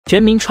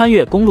全民穿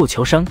越公路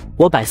求生，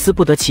我百思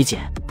不得其解。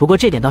不过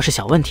这点倒是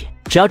小问题，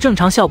只要正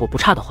常效果不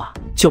差的话，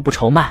就不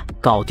愁卖。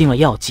搞定了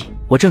药剂，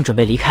我正准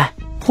备离开，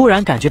忽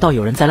然感觉到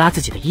有人在拉自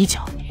己的衣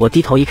角。我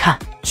低头一看，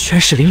居然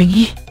是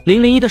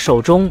001的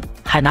手中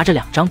还拿着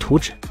2张图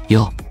纸。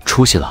哟，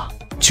出息了，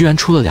居然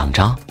出了2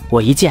张！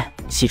我一见，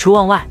喜出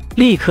望外，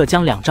立刻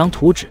将2张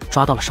图纸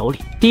抓到了手里。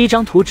第一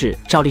张图纸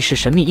照例是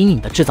神秘阴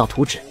影的制造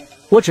图纸，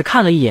我只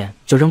看了一眼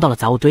就扔到了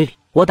杂物堆里。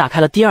我打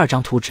开了第2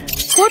张图纸，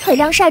火腿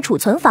晾晒储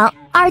存房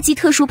2级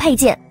特殊配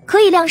件，可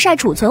以晾晒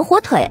储存火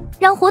腿，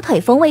让火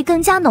腿风味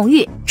更加浓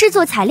郁。制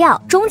作材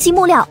料：终极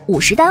木料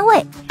50单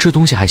位。这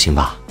东西还行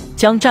吧？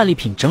将战利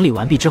品整理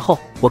完毕之后，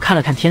我看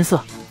了看天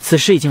色，此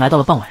时已经来到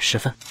了傍晚时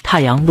分，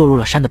太阳落入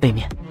了山的背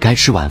面，该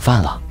吃晚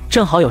饭了。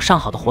正好有上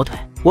好的火腿，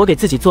我给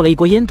自己做了一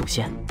锅腌笃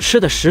鲜，吃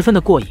得十分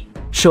的过瘾。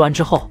吃完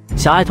之后，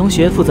小爱同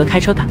学负责开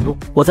车赶路，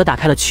我则打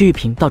开了区域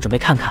频道，准备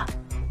看看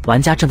玩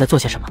家正在做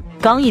些什么。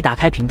刚一打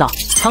开频道，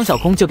苍小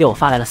空就给我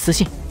发来了私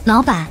信：老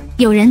板，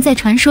有人在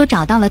传说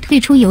找到了退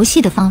出游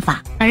戏的方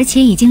法，而且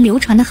已经流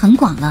传得很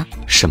广了。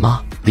什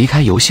么？离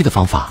开游戏的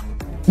方法？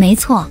没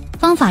错，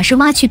方法是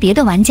挖去别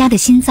的玩家的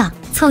心脏，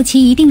凑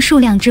齐一定数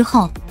量之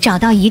后，找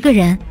到一个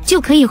人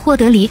就可以获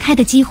得离开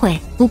的机会。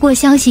不过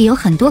消息有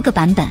很多个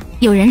版本，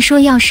有人说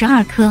要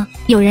12颗，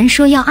有人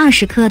说要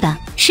20颗的，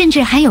甚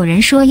至还有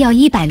人说要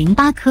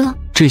108颗。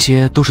这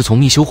些都是从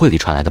密修会里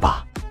传来的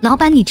吧？老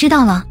板，你知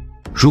道了？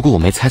如果我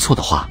没猜错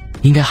的话，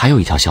应该还有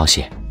一条消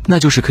息，那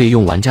就是可以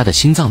用玩家的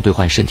心脏兑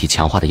换身体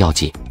强化的药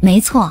剂。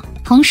没错，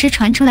同时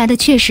传出来的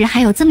确实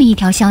还有这么一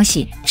条消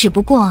息，只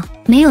不过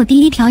没有第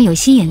一条有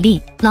吸引力。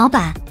老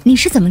板，你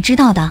是怎么知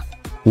道的？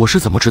我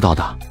是怎么知道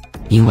的？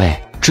因为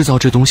制造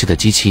这东西的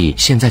机器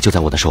现在就在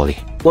我的手里。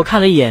我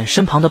看了一眼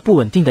身旁的不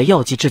稳定的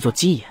药剂制作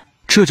机眼，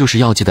这就是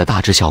药剂的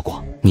大致效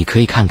果，你可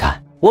以看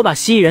看。我把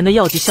蜥蜴人的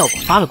药剂效果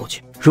发了过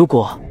去，如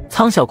果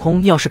苍小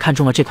空要是看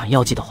中了这款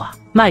药剂的话，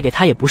卖给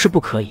他也不是不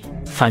可以，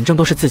反正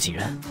都是自己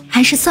人，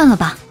还是算了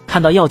吧。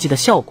看到药剂的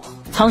效果，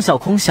苍小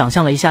空想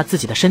象了一下自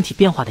己的身体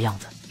变化的样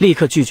子，立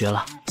刻拒绝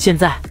了。现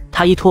在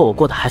他依托我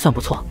过得还算不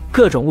错，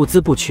各种物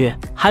资不缺，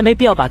还没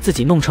必要把自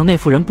己弄成那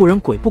副人不人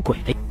鬼不鬼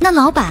的。那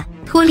老板，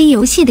脱离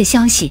游戏的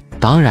消息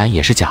当然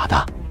也是假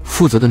的，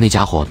负责的那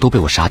家伙都被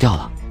我杀掉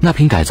了，那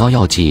瓶改造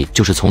药剂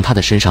就是从他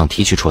的身上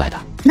提取出来的。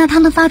那他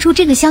们发出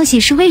这个消息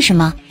是为什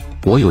么？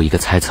我有一个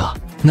猜测，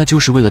那就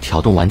是为了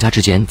挑动玩家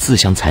之间自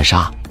相残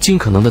杀，尽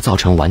可能的造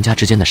成玩家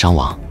之间的伤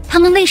亡。他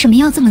们为什么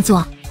要这么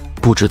做？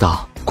不知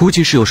道，估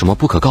计是有什么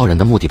不可告人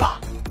的目的吧。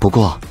不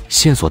过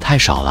线索太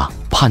少了，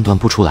判断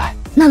不出来。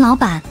那老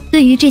板，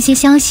对于这些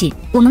消息，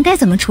我们该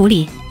怎么处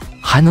理？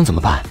还能怎么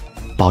办？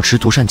保持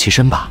独善其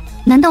身吧。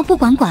难道不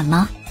管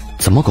吗？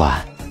怎么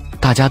管？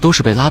大家都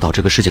是被拉倒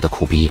这个世界的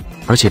苦逼，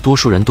而且多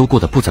数人都过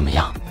得不怎么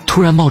样。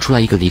突然冒出来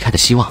一个离开的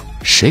希望，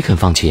谁肯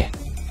放弃？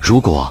如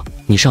果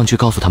你上去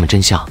告诉他们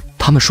真相，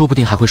他们说不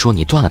定还会说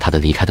你断了他的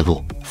离开的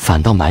路，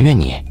反倒埋怨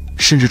你，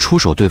甚至出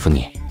手对付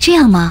你。这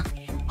样吗？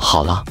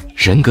好了，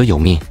人格有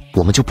命，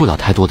我们就不了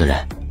太多的人，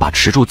把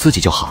持住自己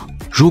就好。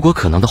如果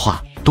可能的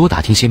话，多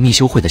打听些密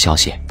修会的消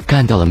息，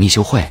干掉了密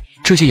修会，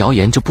这些谣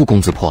言就不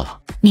攻自破了。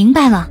明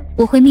白了，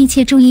我会密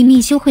切注意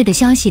密修会的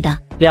消息的。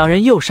两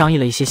人又商议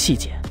了一些细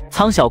节，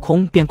苍小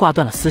空便挂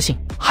断了私信，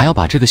还要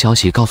把这个消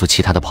息告诉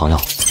其他的朋友。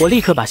我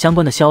立刻把相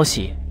关的消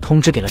息通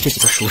知给了这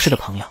几个熟识的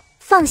朋友。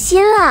放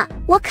心了，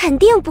我肯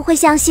定不会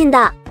相信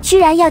的，居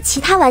然要其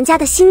他玩家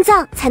的心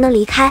脏才能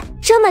离开，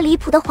这么离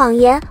谱的谎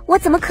言，我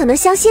怎么可能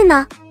相信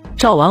呢？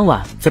赵婉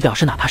婉则表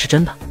示哪怕是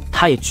真的，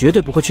他也绝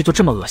对不会去做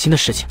这么恶心的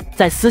事情。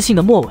在私信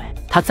的末尾，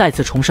他再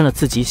次重申了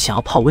自己想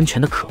要泡温泉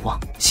的渴望，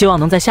希望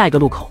能在下一个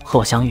路口和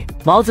我相遇。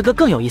毛子哥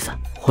更有意思，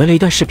回了一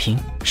段视频，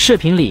视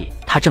频里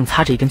他正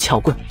擦着一根撬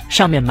棍，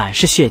上面满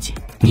是血迹。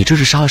你这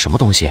是杀了什么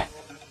东西？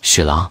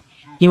雪狼？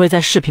因为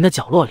在视频的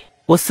角落里，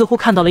我似乎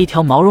看到了一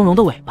条毛茸茸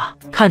的尾巴，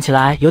看起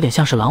来有点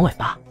像是狼尾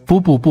巴。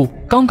不，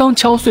刚刚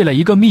敲碎了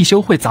一个密修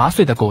会砸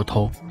碎的狗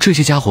头。这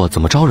些家伙怎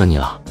么招惹你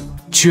了？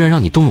居然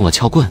让你动用了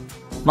撬棍。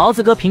毛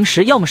子哥平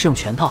时要么是用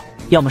拳头，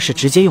要么是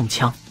直接用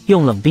枪，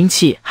用冷兵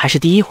器还是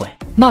第一回。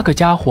那个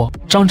家伙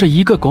长着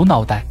一个狗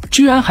脑袋，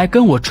居然还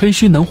跟我吹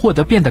嘘能获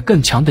得变得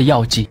更强的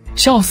药剂，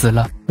笑死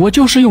了。我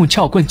就是用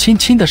撬棍轻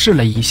轻的试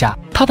了一下，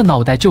他的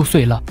脑袋就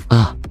碎了。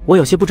我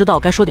有些不知道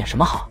该说点什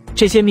么好。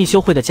这些密修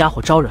会的家伙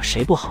招惹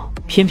谁不好，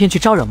偏偏去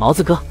招惹毛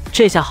子哥，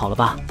这下好了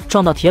吧，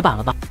撞到铁板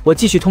了吧。我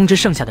继续通知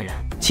剩下的人，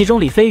其中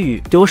李飞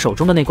宇对我手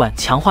中的那罐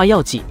强化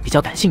药剂比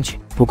较感兴趣，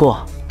不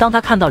过当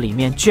他看到里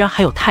面居然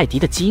还有泰迪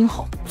的基因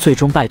后，最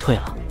终败退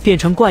了，变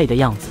成怪异的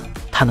样子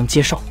他能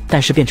接受，但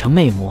是变成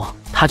魅魔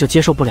他就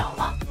接受不了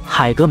了。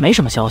海格没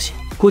什么消息，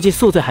估计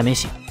宿醉还没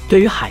醒。对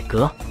于海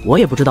格，我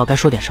也不知道该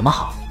说点什么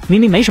好，明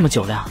明没什么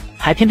酒量，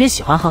还偏偏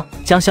喜欢喝。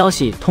将消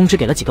息通知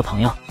给了几个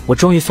朋友，我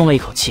终于松了一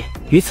口气。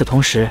与此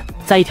同时，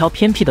在一条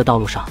偏僻的道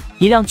路上，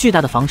一辆巨大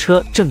的房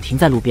车正停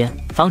在路边，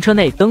房车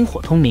内灯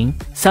火通明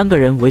，3个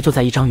人围坐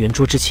在一张圆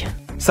桌之前。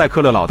赛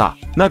克勒老大，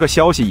那个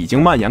消息已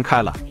经蔓延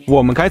开了，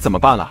我们该怎么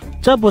办了？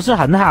这不是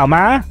很好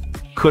吗？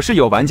可是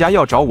有玩家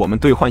要找我们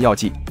兑换药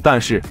剂，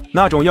但是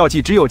那种药剂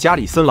只有加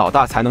里森老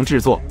大才能制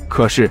作，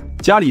可是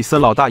加里森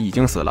老大已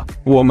经死了，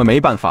我们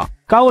没办法。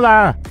够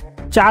了，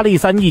加里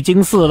森已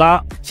经死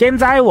了，现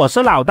在我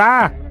是老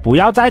大，不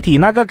要再提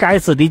那个该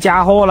死的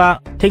家伙了，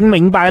听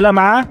明白了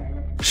吗？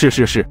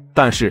是，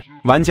但是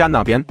玩家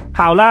那边……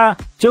好了，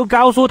就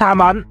告诉他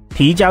们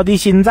提交的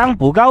心脏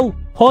不够，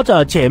或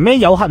者前面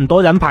有很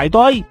多人排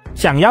队，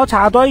想要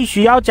插队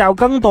需要交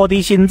更多的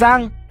心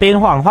脏。编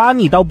谎话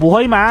你都不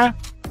会吗？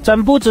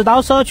真不知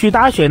道社区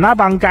大学那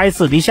帮该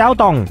死的校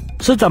董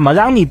是怎么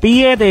让你毕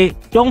业的？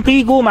用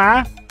屁股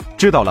吗？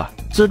知道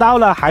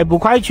了，还不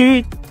快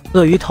去！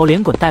鳄鱼头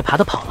连滚带爬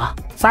的跑了。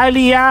塞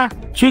利亚，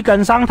去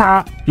跟上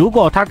他，如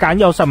果他敢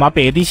有什么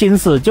别的心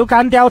思，就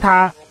干掉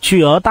他，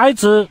取而代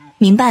之。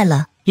明白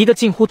了。一个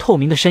近乎透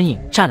明的身影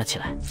站了起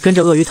来，跟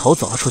着鳄鱼头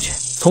走了出去。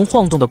从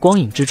晃动的光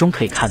影之中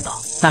可以看到，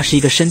那是一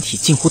个身体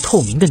近乎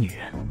透明的女人，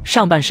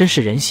上半身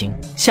是人形，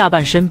下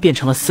半身变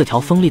成了4条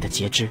锋利的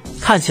截肢，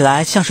看起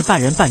来像是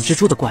半人半蜘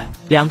蛛的怪物。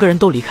两个人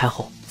都离开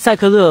后，赛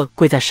克勒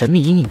跪在神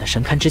秘阴影的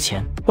神龛之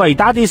前。伟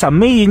大的神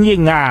秘阴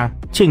影啊，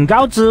请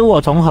告知我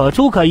从何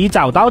处可以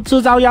找到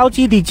制造药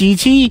剂的机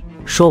器。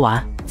说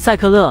完，赛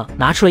克勒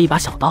拿出了一把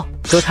小刀，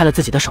割开了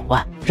自己的手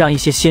腕，让一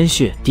些鲜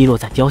血滴落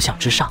在雕像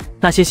之上。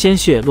那些鲜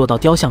血落到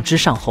雕像之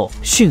上后，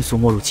迅速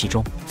没入其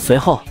中。随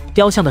后，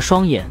雕像的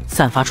双眼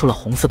散发出了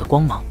红色的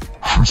光芒。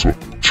13，去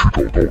找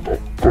到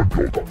他，干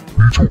掉他，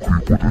你就可以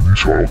获得你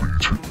想要的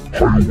一切，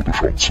还有我的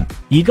赏赐。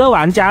一个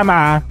玩家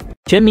嘛。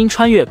全民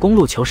穿越公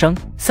路求生，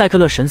赛克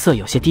勒神色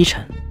有些低沉。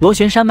螺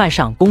旋山脉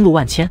上公路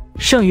万千，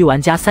剩余玩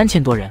家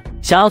3000多人，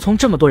想要从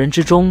这么多人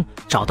之中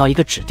找到一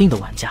个指定的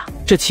玩家，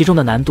这其中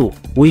的难度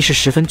无疑是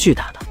十分巨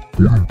大的。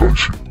不用担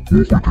心，我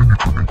会给你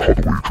指明他的位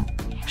置。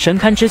神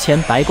龛之前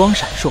白光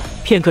闪烁，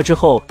片刻之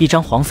后，一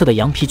张黄色的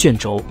羊皮卷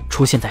轴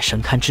出现在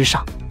神龛之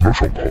上。拿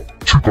上它，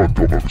去干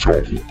掉那个家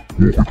伙，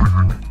我会给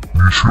予你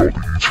需要的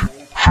一切，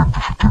甚至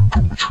是真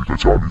正的取代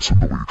加里森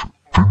的位置，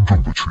真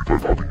正的取代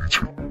他的一切。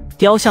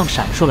雕像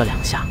闪烁了2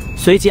下，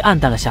随即暗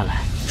淡了下来，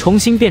重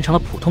新变成了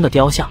普通的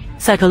雕像。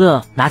赛克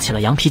勒拿起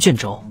了羊皮卷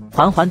轴，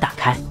缓缓打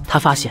开，他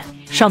发现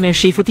上面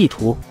是一幅地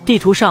图，地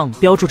图上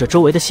标注着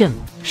周围的线路，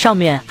上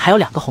面还有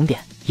2个红点，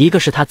一个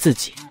是他自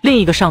己，另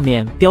一个上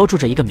面标注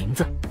着一个名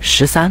字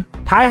13。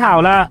太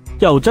好了，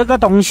有这个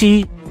东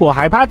西，我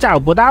还怕找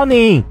不到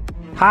你。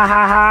哈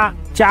哈哈，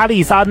加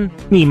里森，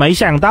你没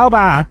想到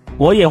吧？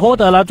我也获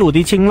得了主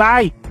的青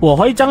睐，我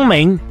会证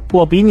明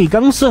我比你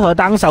更适合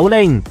当首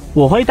领，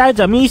我会带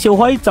着密修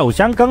会走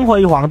向更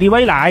辉煌的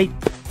未来。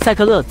赛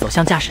克勒走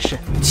向驾驶室，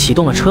启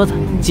动了车子，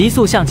急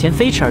速向前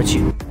飞驰而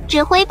去。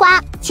指挥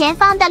官，前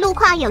方的路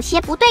况有些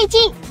不对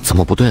劲。怎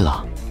么不对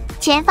了？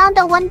前方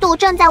的温度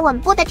正在稳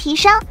步的提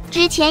升，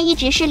之前一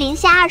直是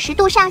-20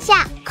度上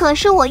下，可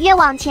是我越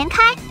往前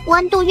开，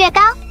温度越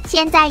高，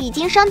现在已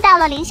经升到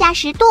了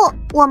-10度，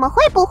我们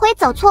会不会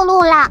走错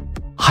路了？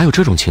还有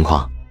这种情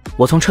况？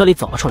我从车里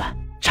走了出来，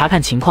查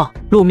看情况，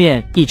路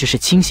面一直是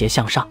倾斜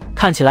向上，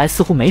看起来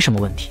似乎没什么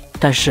问题，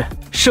但是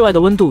室外的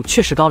温度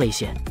确实高了一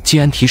些。既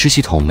然提示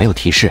系统没有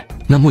提示，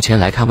那目前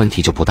来看问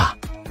题就不大。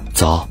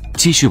走，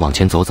继续往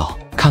前走走，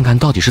看看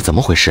到底是怎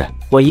么回事。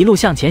我一路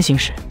向前行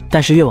驶，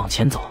但是越往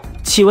前走，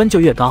气温就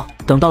越高。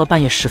等到了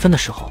半夜时分的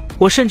时候，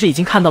我甚至已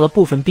经看到了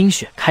部分冰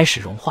雪开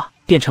始融化，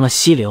变成了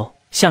溪流，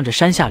向着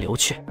山下流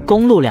去。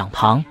公路两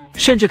旁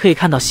甚至可以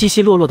看到稀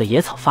稀落落的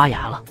野草发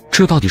芽了。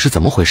这到底是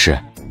怎么回事？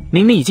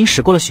明明已经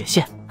驶过了雪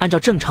线，按照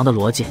正常的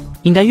逻辑，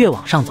应该越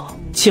往上走，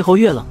气候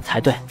越冷才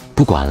对。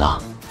不管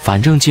了，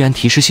反正既然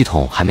提示系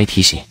统还没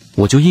提醒，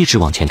我就一直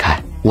往前开，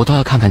我倒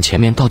要看看前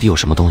面到底有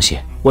什么东西。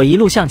我一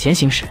路向前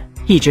行驶，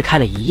一直开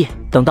了一夜，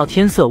等到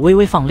天色微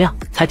微放亮，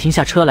才停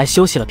下车来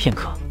休息了片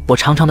刻。我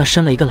长长的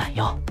伸了一个懒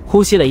腰，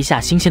呼吸了一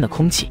下新鲜的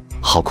空气。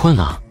好困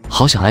啊，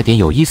好想来点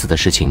有意思的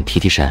事情提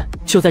提神。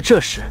就在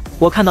这时，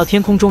我看到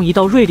天空中一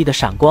道锐利的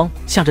闪光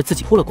向着自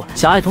己扑了过来。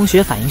小爱同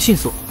学反应迅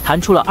速，弹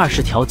出了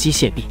20条机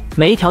械臂，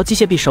每一条机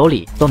械臂手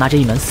里都拿着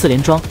一门4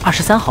连装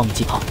23毫米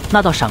机炮。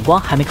那道闪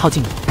光还没靠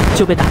近我，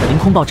就被打得凌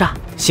空爆炸，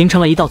形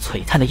成了一道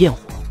璀璨的焰火。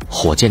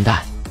火箭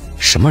弹？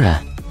什么人？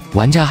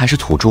玩家还是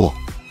土著？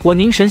我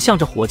凝神向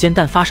着火箭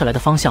弹发射来的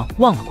方向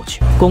望了过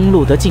去。公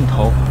路的尽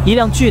头，一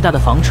辆巨大的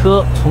房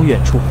车从远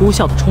处呼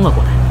啸地冲了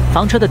过来。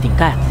房车的顶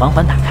盖缓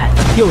缓打开，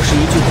又是一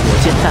具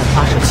火箭弹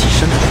发射器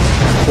升了出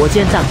来。火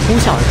箭弹呼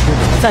啸而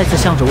出，再次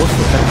向着我所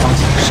在的方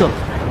向射了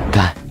过来。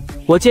干！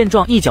我见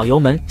状，一脚油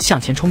门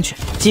向前冲去，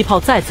机炮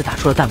再次打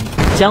出了弹幕，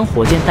将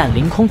火箭弹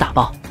凌空打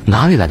爆。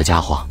哪里来的家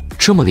伙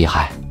这么厉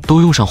害，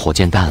都用上火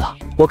箭弹了？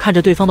我看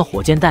着对方的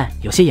火箭弹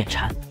有些眼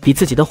馋，比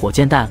自己的火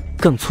箭弹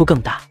更粗更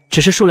大，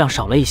只是数量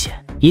少了一些，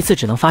一次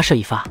只能发射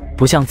1发，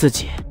不像自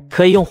己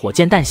可以用火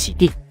箭弹洗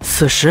地。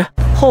此时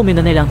后面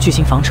的那辆巨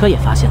型房车也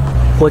发现了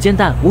火箭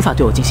弹无法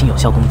对我进行有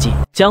效攻击，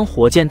将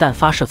火箭弹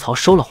发射槽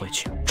收了回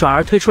去，转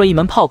而推出了一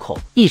门炮口，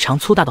异常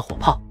粗大的火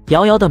炮，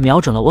遥遥地瞄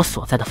准了我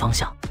所在的方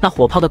向。那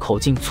火炮的口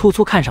径粗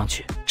看上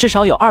去至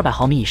少有200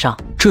毫米以上，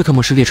这他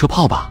妈是列车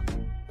炮吧？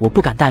我不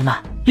敢怠慢，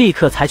立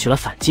刻采取了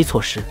反击措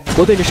施。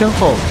我对着身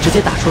后直接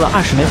打出了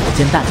20枚火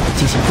箭弹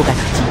进行覆盖打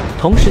击，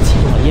同时启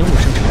动了烟雾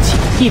生成器，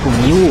一股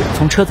迷雾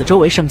从车子周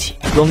围升起，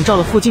笼罩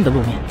了附近的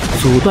路面，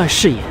阻断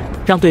视野。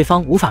让对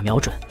方无法瞄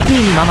准。密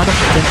密麻麻的火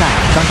箭弹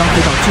刚刚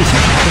飞到巨型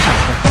房车上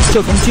空，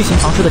就从巨型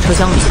房车的车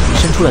厢里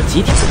伸出了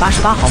集体的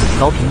88毫米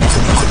高频2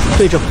用炮，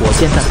对着火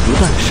箭弹不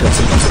断的射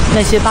击。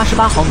那些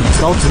88毫米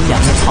高频2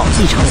用炮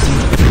异常的精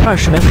准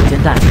，20枚火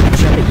箭弹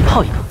居然被一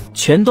炮一个，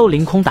全都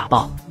凌空打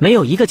爆，没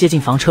有一个接近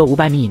房车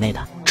500米以内的。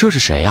这是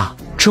谁呀？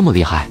这么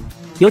厉害！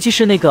尤其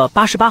是那个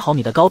88毫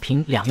米的高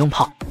频2用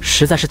炮，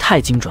实在是太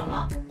精准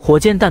了，火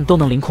箭弹都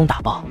能凌空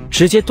打爆，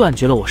直接断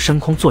绝了我升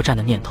空作战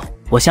的念头。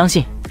我相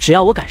信，只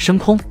要我敢升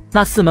空，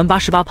那4门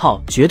88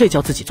炮绝对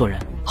教自己做人。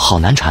好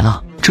难缠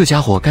啊，这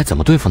家伙该怎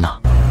么对付呢？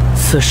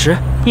此时，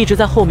一直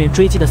在后面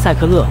追击的赛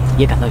克勒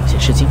也感到有些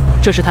吃惊，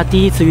这是他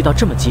第一次遇到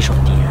这么棘手的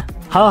敌人。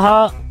呵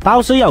呵，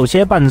倒是有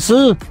些本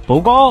事，不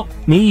过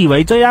你以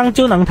为这样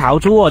就能逃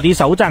出我的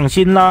手掌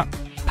心了？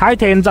太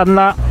天真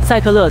了！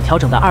赛克勒调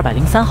整的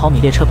203毫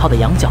米列车炮的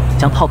仰角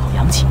将炮口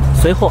扬起，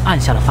随后按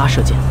下了发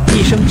射键，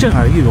一声震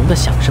耳欲聋的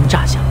响声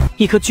炸响，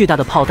一颗巨大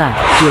的炮弹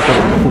越过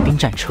了步兵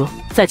战车，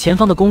在前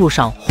方的公路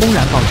上轰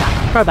然爆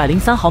炸。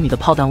203毫米的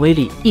炮弹威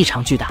力异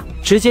常巨大，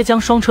直接将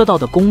双车道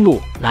的公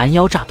路拦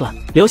腰炸断，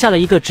留下了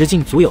一个直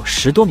径足有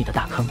10多米的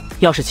大坑。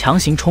要是强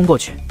行冲过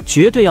去，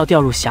绝对要掉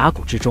入峡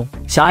谷之中。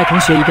小爱同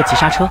学一个急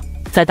刹车，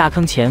在大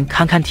坑前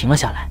堪堪停了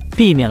下来，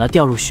避免了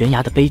掉入悬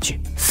崖的悲剧。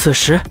此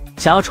时，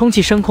想要充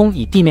气升空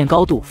以地面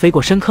高度飞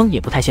过深坑也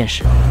不太现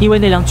实，因为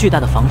那辆巨大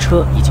的房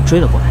车已经追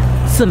了过来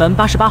，4门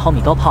88毫米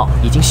高炮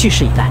已经蓄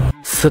势以待。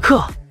此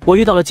刻，我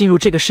遇到了进入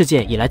这个世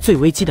界以来最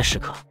危机的时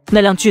刻。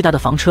那辆巨大的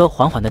房车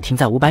缓缓地停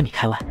在500米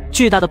开外，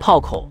巨大的炮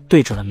口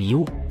对准了迷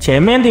雾。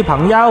前面的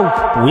朋友，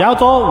不要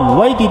做无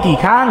谓的抵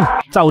抗，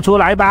走出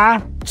来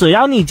吧！只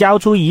要你交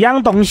出一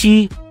样东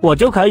西，我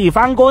就可以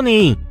放过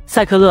你。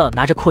赛克勒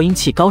拿着扩音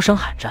器高声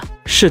喊着，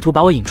试图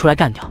把我引出来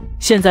干掉。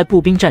现在步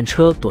兵战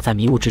车躲在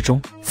迷雾之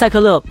中，赛克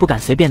勒不敢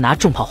随便拿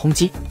重炮轰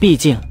击，毕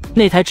竟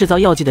那台制造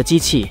药剂的机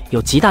器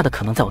有极大的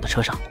可能在我的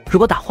车上，如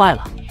果打坏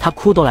了，他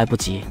哭都来不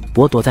及。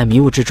我躲在迷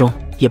雾之中，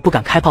也不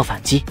敢开炮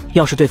反击，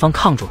要是对方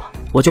抗住了，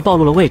我就暴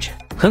露了位置，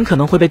很可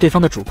能会被对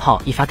方的主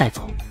炮一发带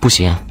走。不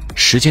行，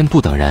时间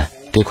不等人，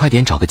得快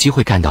点找个机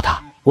会干掉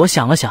他。我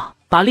想了想，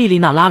把莉莉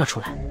娜拉了出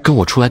来，跟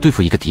我出来对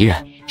付一个敌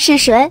人。是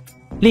谁？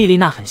莉莉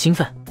娜很兴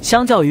奋，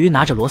相较于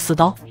拿着螺丝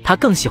刀，她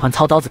更喜欢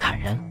操刀子砍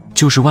人。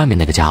就是外面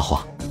那个家伙。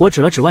我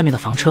指了指外面的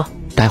房车，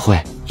待会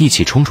一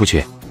起冲出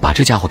去，把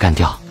这家伙干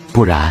掉，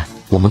不然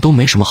我们都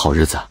没什么好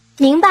日子。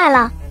明白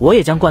了。我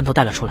也将罐头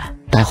带了出来。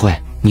待会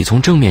你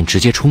从正面直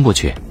接冲过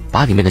去，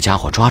把里面的家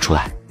伙抓出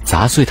来，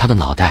砸碎他的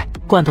脑袋。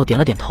罐头点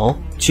了点头，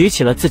举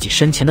起了自己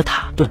身前的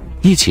塔盾，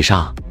一起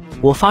上。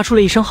我发出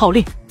了一声号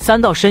令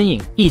，3道身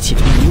影一起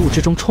从迷雾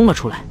之中冲了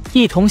出来，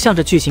一同向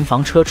着巨型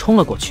房车冲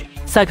了过去。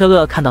赛克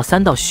勒看到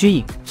3道虚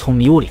影从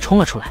迷雾里冲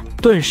了出来，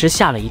顿时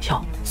吓了一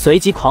跳，随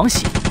即狂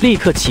喜，立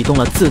刻启动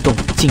了自动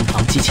近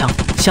防机枪，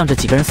向着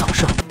几个人扫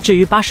射。至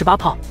于88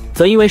炮，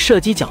则因为射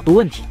击角度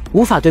问题，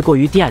无法对过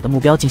于低矮的目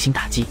标进行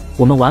打击，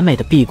我们完美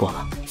的避过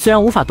了。虽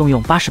然无法动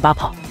用88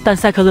炮，但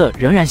赛克勒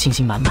仍然信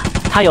心满满，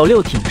他有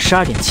6挺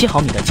12.7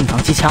毫米的近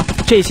防机枪，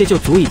这些就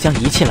足以将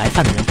一切来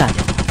犯的人干掉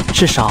了。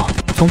至少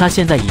从他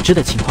现在已知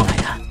的情况来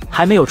看，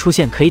还没有出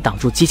现可以挡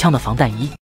住机枪的防弹衣。